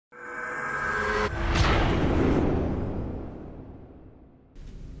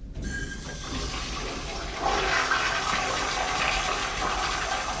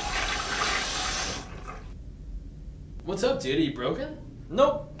what's up, dude? Are you broken?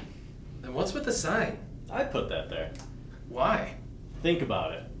 Nope. Then what's with the sign? I put that there. Why? Think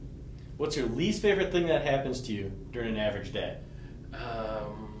about it. What's your least favorite thing that happens to you during an average day?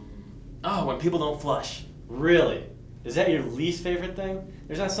 Oh, when people don't flush. Really? Is that your least favorite thing?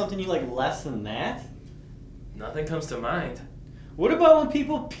 There's not something you like less than that? Nothing comes to mind. What about when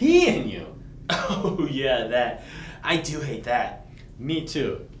people pee in you? Oh, yeah, that. I do hate that. Me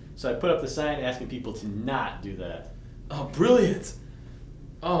too. So I put up the sign asking people to not do that. Oh, brilliant.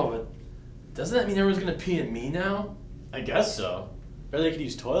 Oh, but doesn't that mean everyone's gonna pee in me now? I guess so. Or they could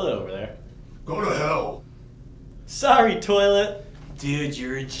use toilet over there. Go to hell. Sorry, toilet. Dude,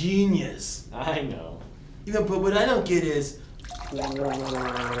 you're a genius. I know. You know, but what I don't get is...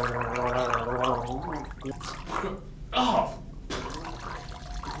 Oh!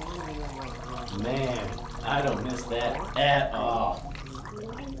 Man, I don't miss that at all.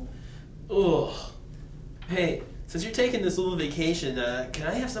 Ugh. Hey, since you're taking this little vacation, can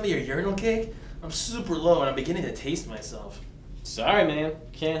I have some of your urinal cake? I'm super low and I'm beginning to taste myself. Sorry, man.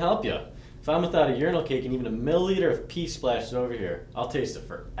 Can't help you. If I'm without a urinal cake and even a milliliter of pee splashes over here, I'll taste it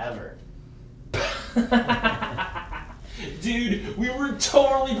forever. Dude, we were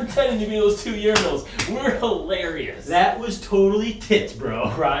totally pretending to be those two urinals. We're hilarious. That was totally tits,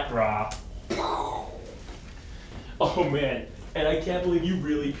 bro. Right, bro. Oh man, and I can't believe you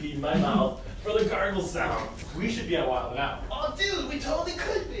really peed in my mouth for the gargle sound. We should be on Wild 'N Out. Oh dude, we totally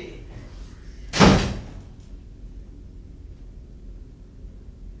could be.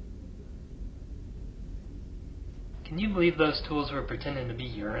 Can you believe those tools were pretending to be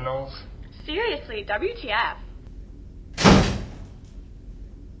urinals? Seriously, WTF?